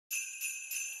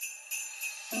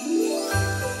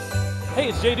Hey,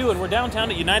 it's Jay and we're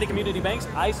downtown at United Community Bank's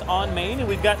Ice on Main, and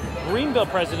we've got Greenville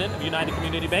President of United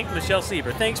Community Bank, Michelle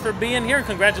Sieber. Thanks for being here, and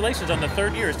congratulations on the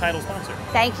 3rd year as title sponsor.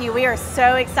 Thank you. We are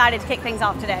so excited to kick things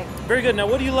off today. Very good. Now,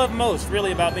 what do you love most,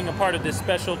 really, about being a part of this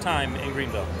special time in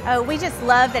Greenville? Oh, we just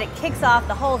love that it kicks off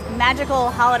the whole magical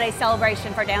holiday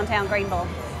celebration for downtown Greenville.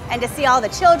 And to see all the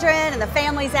children and the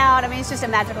families out, I mean, it's just a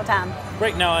magical time.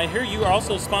 Great. Now, I hear you are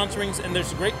also sponsoring, and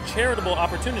there's great charitable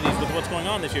opportunities with what's going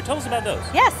on this year. Tell us about those.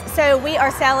 Yes, so we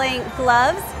are selling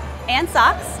gloves and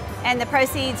socks, and the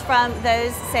proceeds from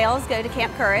those sales go to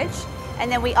Camp Courage.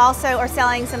 And then we also are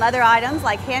selling some other items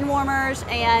like hand warmers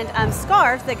and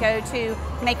scarves that go to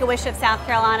Make-A-Wish of South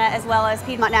Carolina, as well as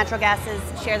Piedmont Natural Gas's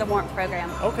Share the Warmth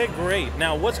program. Okay, great.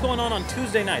 Now, what's going on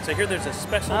Tuesday nights? I hear there's a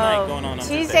special night going on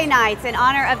Tuesday nights, in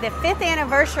honor of the 5th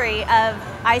anniversary of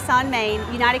Ice on Main.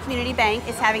 United Community Bank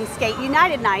is having Skate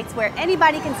United nights where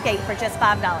anybody can skate for just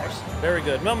 $5. Very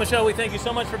good. Well, Michelle, we thank you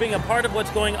so much for being a part of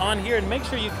what's going on here, and make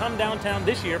sure you come downtown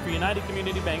this year for United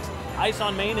Community Bank's Ice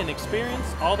on Main and experience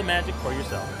all the magic for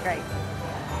yourself. Great.